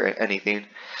breathe or anything.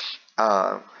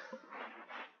 What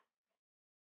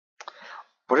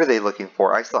are they looking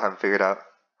for? I still haven't figured out.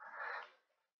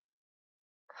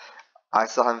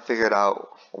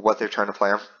 What they're trying to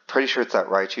play. I'm pretty sure it's that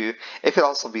Raichu. It could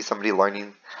also be somebody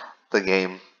learning the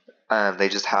game and they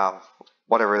just have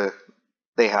whatever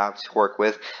they have to work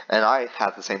with. And I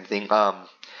had the same thing.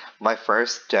 My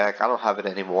first deck, I don't have it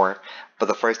anymore, but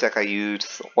the first deck I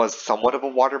used was somewhat of a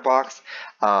water box.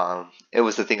 It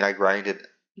was the thing I grinded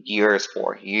years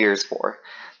for.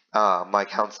 My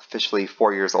account's officially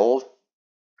 4 years old,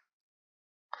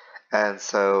 and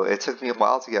so it took me a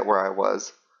while to get where I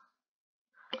was.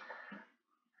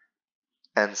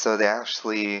 And so they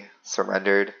actually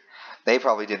surrendered. They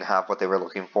probably didn't have what they were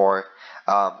looking for.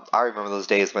 I remember those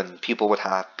days when people would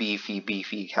have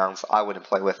beefy accounts. I wouldn't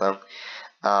play with them.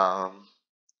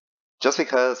 Just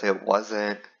because it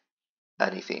wasn't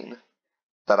anything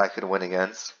that I could win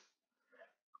against.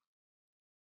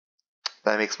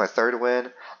 That makes my 3rd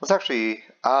win. Let's actually,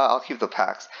 I'll keep the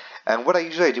packs. And what I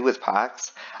usually do with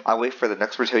packs, I wait for the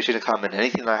next rotation to come, and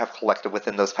anything that I have collected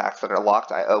within those packs that are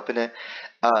locked, I open it.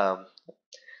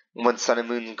 When Sun and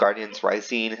Moon Guardians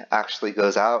Rising actually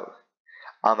goes out,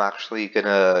 I'm actually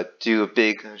gonna do a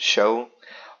big show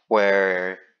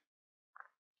where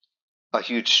a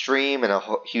huge stream and a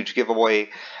huge giveaway,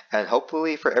 and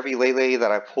hopefully for every Lele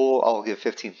that I pull, I'll give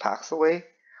 15 packs away.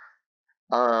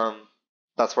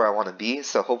 That's where I want to be,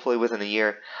 so hopefully within a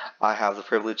year I have the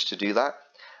privilege to do that.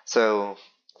 So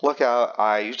look out.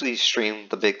 I usually stream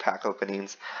the big pack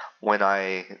openings when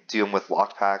I do them with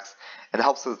locked packs, and it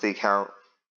helps with the account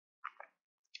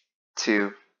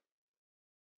too.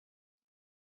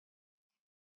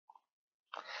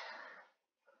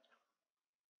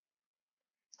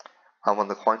 on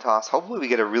the coin toss. Hopefully we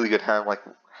get a really good hand like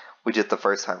we did the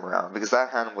first time around, because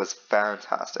that hand was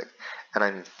fantastic. And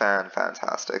I mean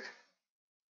fantastic.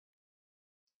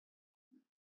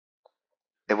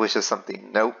 It was just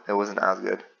something. Nope, it wasn't as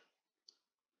good.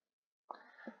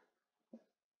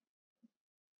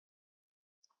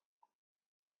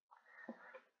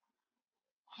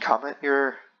 Comment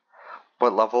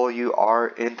what level you are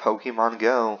in Pokemon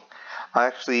Go. I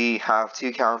actually have 2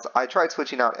 accounts. I tried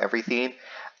switching out everything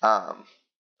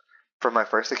from my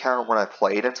first account when I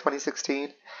played in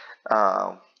 2016.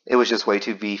 It was just way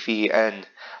too beefy, and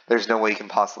there's no way you can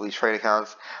possibly trade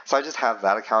accounts. So I just have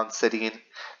that account sitting.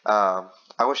 I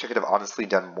wish I could have honestly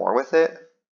done more with it,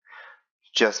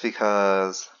 just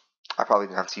because I probably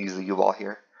didn't have to use the U-Ball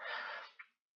here.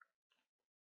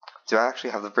 Do I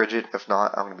actually have the Bridget? If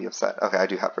not, I'm going to be upset. Okay, I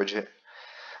do have Bridget.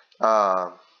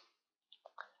 So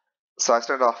I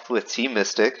started off with Team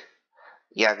Mystic.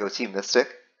 Yeah, go Team Mystic.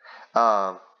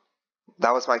 That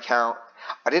was my count.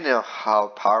 I didn't know how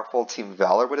powerful Team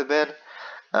Valor would have been.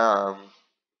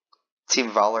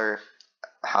 Team Valor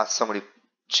has so many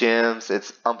gyms,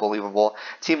 it's unbelievable.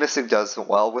 Team Mystic does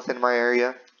well within my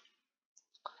area,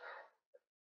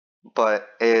 but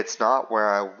it's not where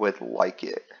I would like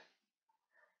it.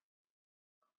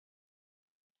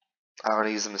 I'm going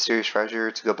to use the Mysterious Treasure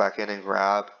to go back in and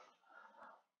grab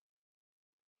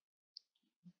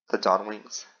the Dawn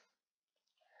Wings.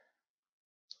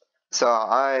 So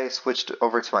I switched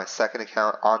over to my second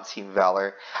account on Team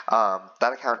Valor.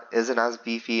 That account isn't as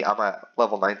beefy. I'm at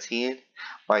level 19.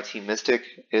 My Team Mystic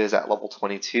is at level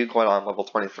 22, going on level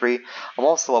 23. I'm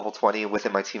also level 20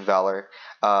 within my Team Valor.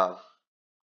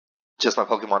 Just my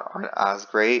Pokemon aren't as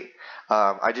great.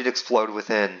 I did explode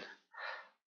within.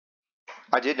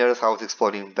 I did notice I was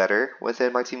exploding better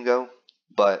within my Team Go,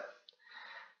 or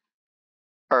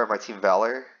my Team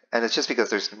Valor, and it's just because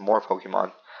there's more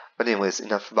Pokemon. But anyways,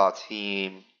 enough about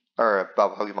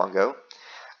about Pokemon Go.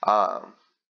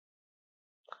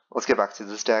 Let's get back to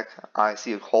this deck. I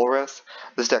see a Colress.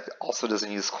 This deck also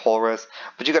doesn't use Colress,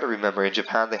 but you got to remember, in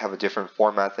Japan they have a different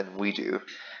format than we do,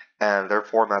 and their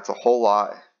format's a whole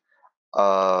lot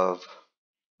of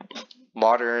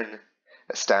modern,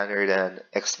 standard, and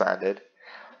expanded.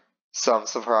 So I'm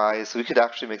surprised we could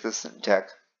actually make this deck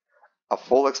a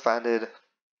full expanded.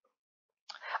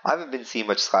 I haven't been seeing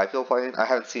much Skyfield playing. I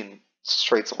haven't seen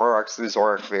straight Zoroarks through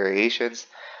Zoroark variations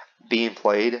being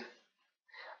played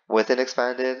within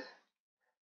expanded.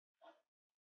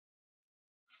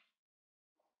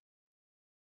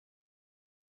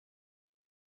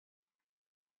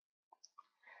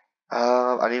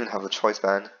 I didn't even have the choice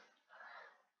band.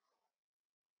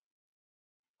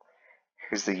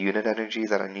 Here's the unit energy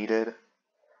that I needed.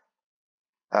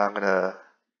 I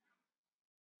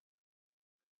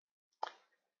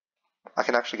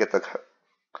can actually get the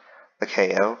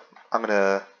KO. I don't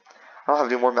have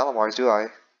any more Malamars, do I?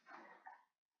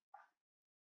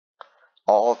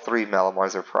 All 3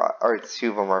 Malamars are prized, or 2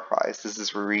 of them are prized. This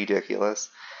is ridiculous.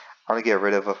 I'm gonna get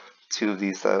rid of 2 of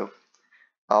these though.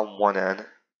 On one end.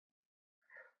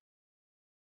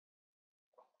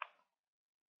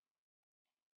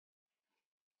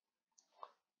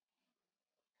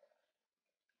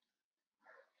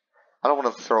 I don't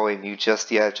want to throw a Mew just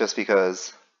yet, just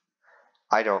because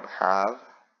I don't have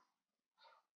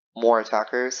more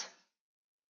attackers.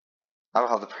 I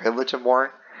don't have the privilege of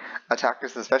more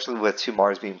attackers, especially with 2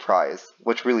 Mars being prized,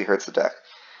 which really hurts the deck.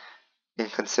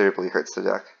 It considerably hurts the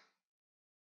deck.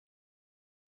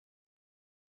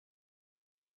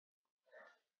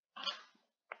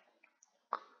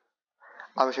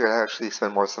 I'm sure I actually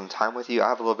spend some time with you. I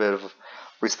have a little bit of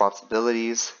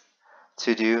responsibilities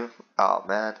to do. Oh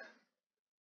man.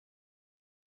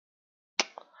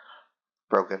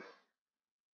 Broken.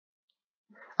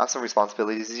 I have some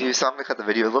responsibilities to do, so I'm going to cut the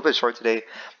video a little bit short today,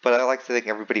 but I'd like to thank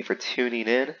everybody for tuning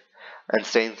in and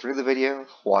staying through the video,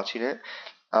 watching it.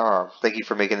 Thank you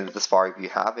for making it this far if you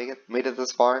have made it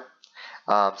this far.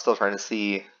 I'm still trying to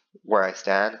see where I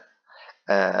stand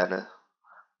and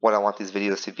what I want these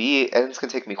videos to be, and it's going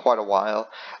to take me quite a while.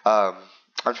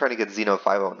 I'm trying to get Xeno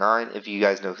 509. If you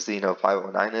guys know who Xeno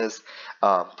 509 is,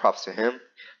 props to him.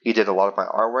 He did a lot of my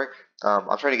artwork.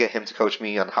 I'm trying to get him to coach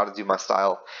me on how to do my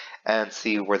style and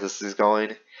see where this is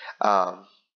going. I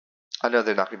know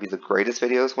they're not going to be the greatest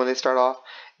videos when they start off.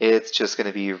 It's just going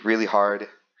to be really hard to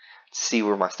see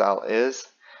where my style is.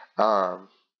 That's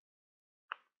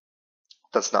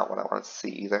not what I wanted to see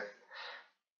either.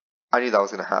 I knew that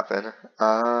was going to happen.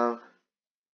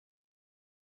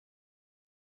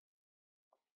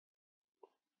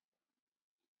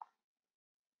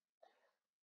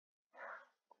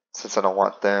 Since I don't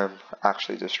want them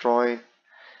actually destroyed.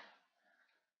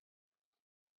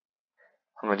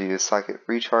 I'm going to do Psychic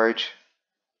Recharge.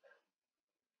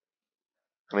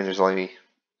 I mean, there's only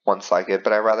one Psychic,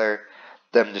 but I'd rather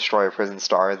them destroy a Prison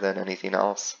Star than anything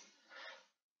else.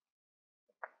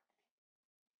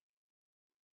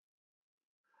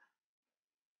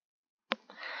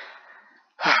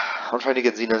 I'm trying to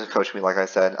get Xeno to coach me, like I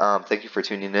said. Thank you for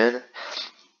tuning in.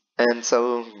 And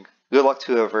so, good luck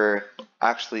to whoever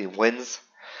actually wins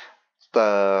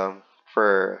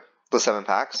for the 7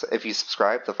 packs. If you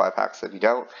subscribe, the 5 packs if you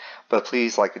don't. But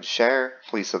please like and share.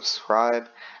 Please subscribe.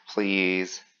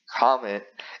 Please comment.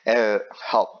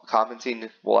 Commenting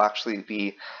will actually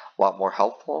be a lot more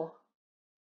helpful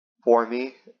for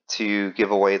me to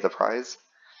give away the prize.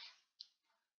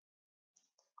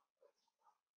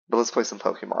 But let's play some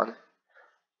Pokemon.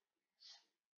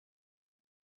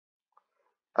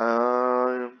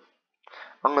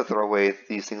 I'm gonna throw away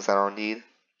these things I don't need.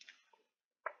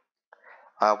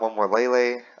 One more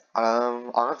Lele.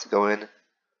 I'll have to go in.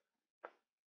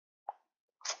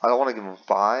 I don't want to give him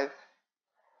 5,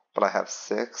 but I have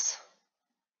 6.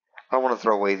 I don't want to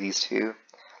throw away these 2.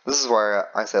 This is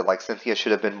where I said, like, Cynthia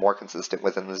should have been more consistent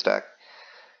within this deck.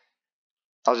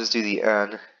 I'll just do the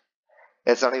N.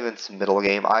 It's not even middle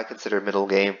game. I consider middle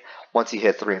game once you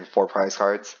hit 3 and 4 prize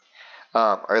cards.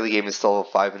 Early game is still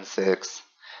 5 and 6,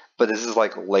 but this is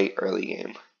like late early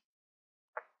game.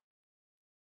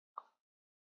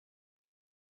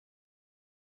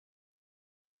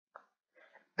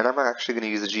 And I'm actually going to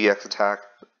use a GX attack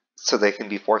so they can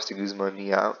be forced to Guzma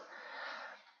me out.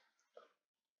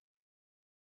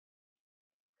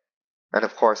 And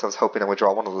of course, I was hoping I would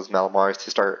draw one of those Malamars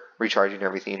to start recharging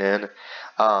everything in. Do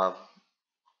I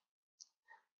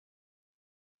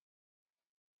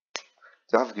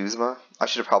have Guzma? I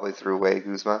should have probably threw away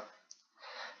Guzma.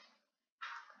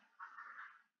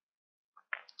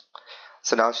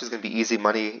 So now she's going to be easy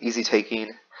money, easy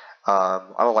taking. I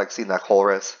don't like seeing that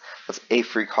Colress. That's 8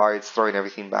 free cards, throwing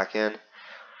everything back in.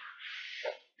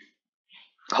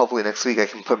 Hopefully next week I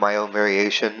can put my own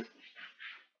variation.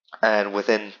 And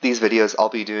within these videos, I'll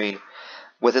be doing,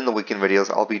 within the weekend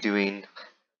videos, I'll be doing,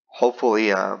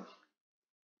 hopefully,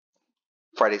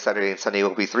 Friday, Saturday, and Sunday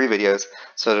will be 3 videos.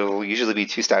 So it will usually be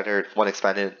 2 standard, 1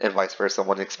 expanded, and vice versa,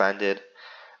 1 expanded.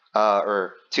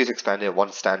 Or 2 expanded,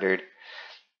 1 standard.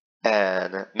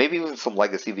 And maybe even some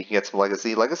legacy. We can get some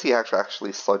legacy. Legacy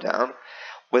actually slowed down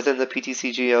within the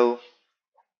PTCGO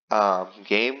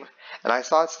game, and I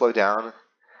saw it slow down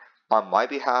on my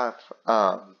behalf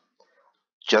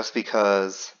just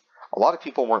because a lot of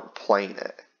people weren't playing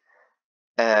it,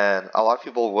 and a lot of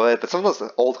people would, but some of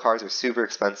those old cards are super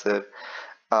expensive.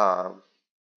 You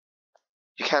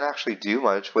can't actually do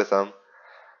much with them.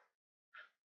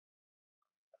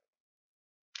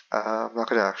 I'm not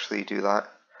going to actually do that.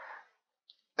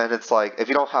 And it's like, if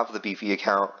you don't have the beefy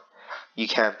account, you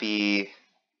can't be...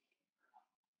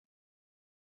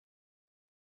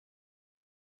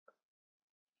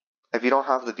 If you don't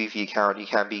have the beefy account, you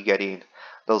can't be getting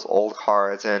those old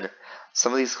cards, and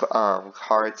some of these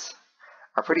cards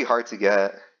are pretty hard to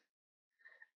get.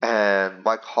 And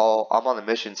I'm on a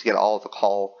mission to get all of the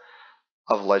Call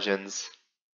of Legends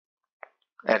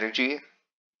energy,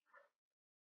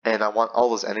 and I want all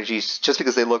those energies just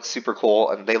because they look super cool,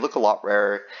 and they look a lot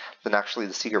rarer than actually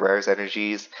the Secret Rares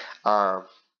energies. The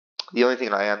only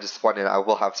thing I am disappointed, I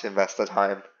will have to invest the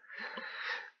time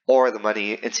or the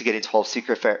money into getting 12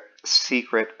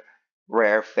 secret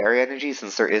rare fairy energy,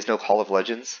 since there is no Call of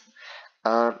Legends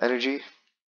energy.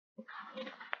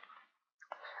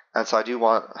 And so I do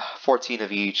want 14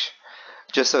 of each,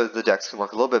 just so the decks can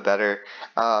look a little bit better.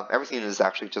 Everything is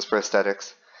actually just for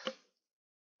aesthetics.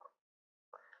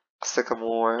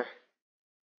 Sycamore.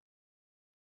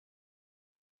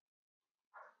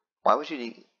 Why would you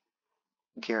need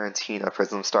Garantina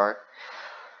Prism Star?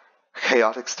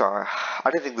 Chaotic Star. I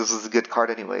didn't think this was a good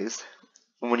card anyways.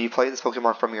 When you play this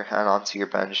Pokemon from your hand onto your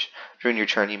bench, during your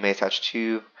turn you may attach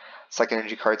 2 second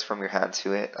energy cards from your hand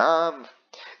to it.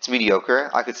 It's mediocre.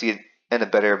 I could see it in a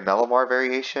better Malamar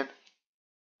variation.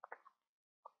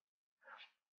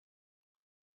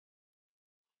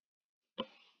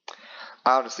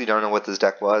 I honestly don't know what this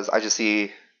deck was. I just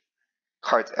see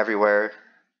cards everywhere.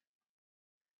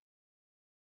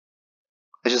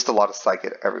 It's just a lot of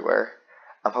Psychic everywhere.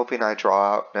 I'm hoping I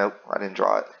draw out. Nope, I didn't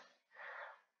draw it.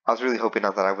 I was really hoping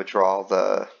that I would draw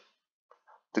the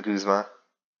Guzma.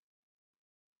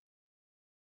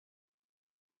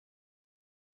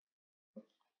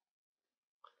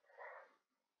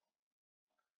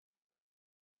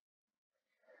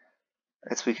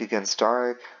 It's weak against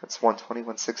Dark. It's 120,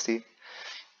 160.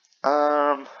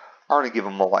 I want to give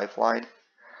him a lifeline.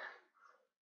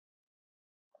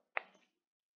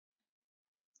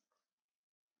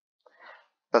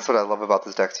 That's what I love about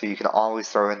this deck too. You can always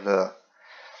throw in the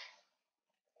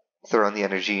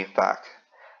energy back.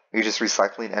 You're just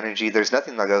recycling energy. There's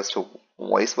nothing that goes to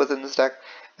waste within this deck.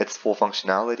 It's full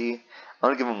functionality. I'm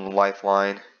gonna give them a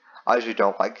lifeline. I usually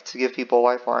don't like to give people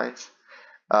lifelines.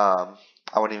 I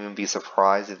wouldn't even be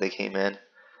surprised if they came in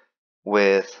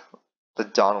with the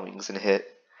Dawn Wings and hit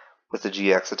with the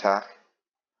GX attack.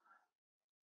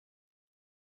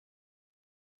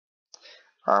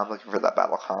 I'm looking for that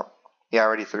battle comp. Yeah, I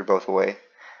already threw both away.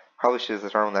 Probably should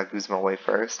have thrown that Guzma away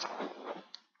first.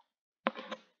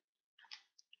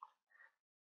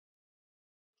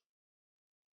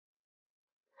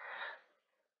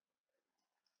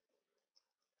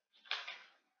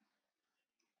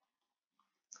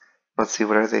 Let's see,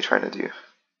 what are they trying to do?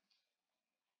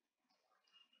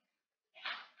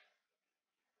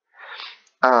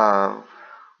 I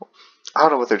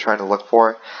don't know what they're trying to look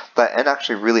for. That N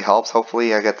actually really helps.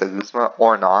 Hopefully I get the Guzma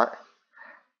or not.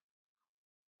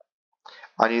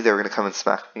 I knew they were going to come and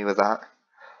smack me with that.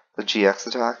 The GX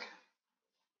attack.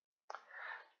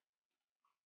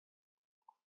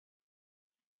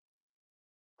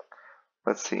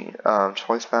 Let's see.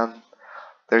 Choice band.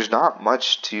 There's not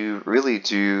much to really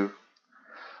do.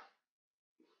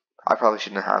 I probably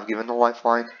shouldn't have given the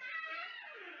lifeline.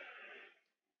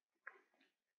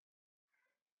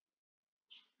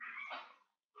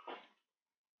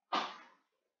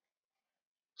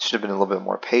 Should have been a little bit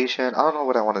more patient. I don't know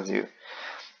what I want to do.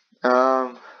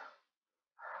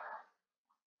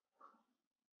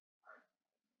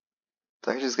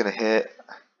 They're just gonna hit.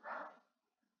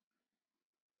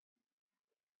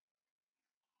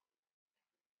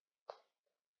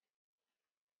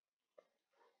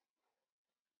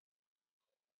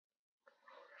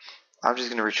 I'm just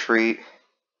gonna retreat.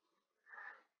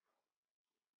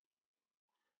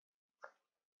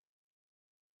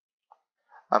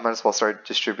 I might as well start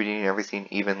distributing everything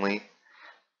evenly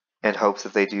in hopes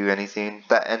that they do anything.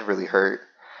 That N really hurt.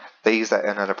 They used that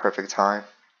N at a perfect time.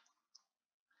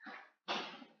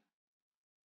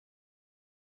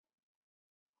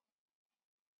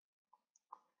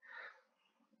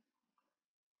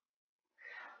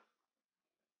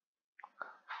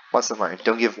 Lesson learned,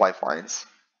 don't give lifelines,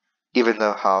 even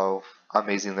though how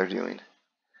amazing they're doing.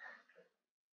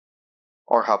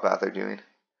 Or how bad they're doing.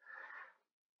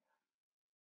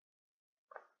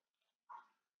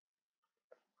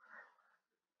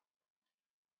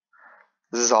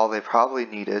 This is all they probably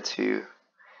needed to.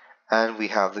 And we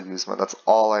have the Guzma. That's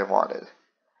all I wanted.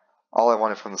 All I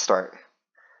wanted from the start.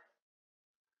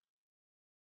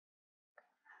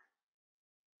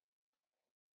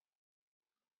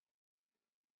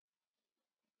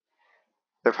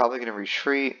 They're probably going to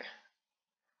retreat.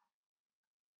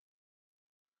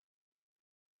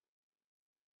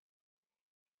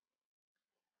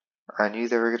 I knew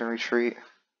they were going to retreat.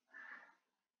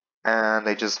 And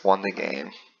they just won the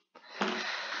game.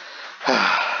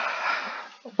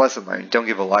 Lesson learned, don't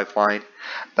give a lifeline.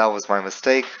 That was my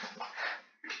mistake.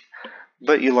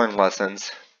 But you learn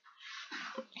lessons.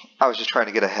 I was just trying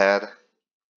to get ahead.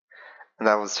 And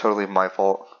that was totally my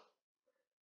fault.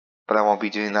 But I won't be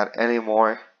doing that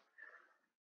anymore.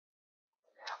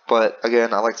 But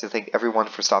again, I'd like to thank everyone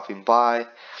for stopping by.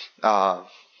 And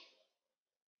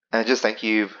just thank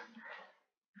you.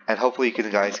 And hopefully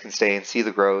you guys can stay and see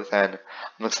the growth. And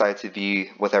I'm excited to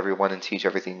be with everyone and teach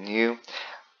everything new.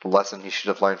 The lesson you should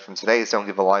have learned from today is don't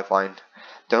give a lifeline.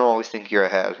 Don't always think you're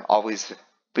ahead. Always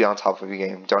be on top of your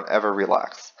game. Don't ever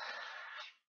relax.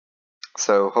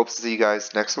 So hope to see you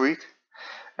guys next week.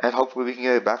 And hopefully we can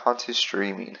get back onto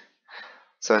streaming.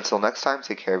 So until next time,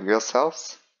 take care of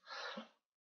yourselves.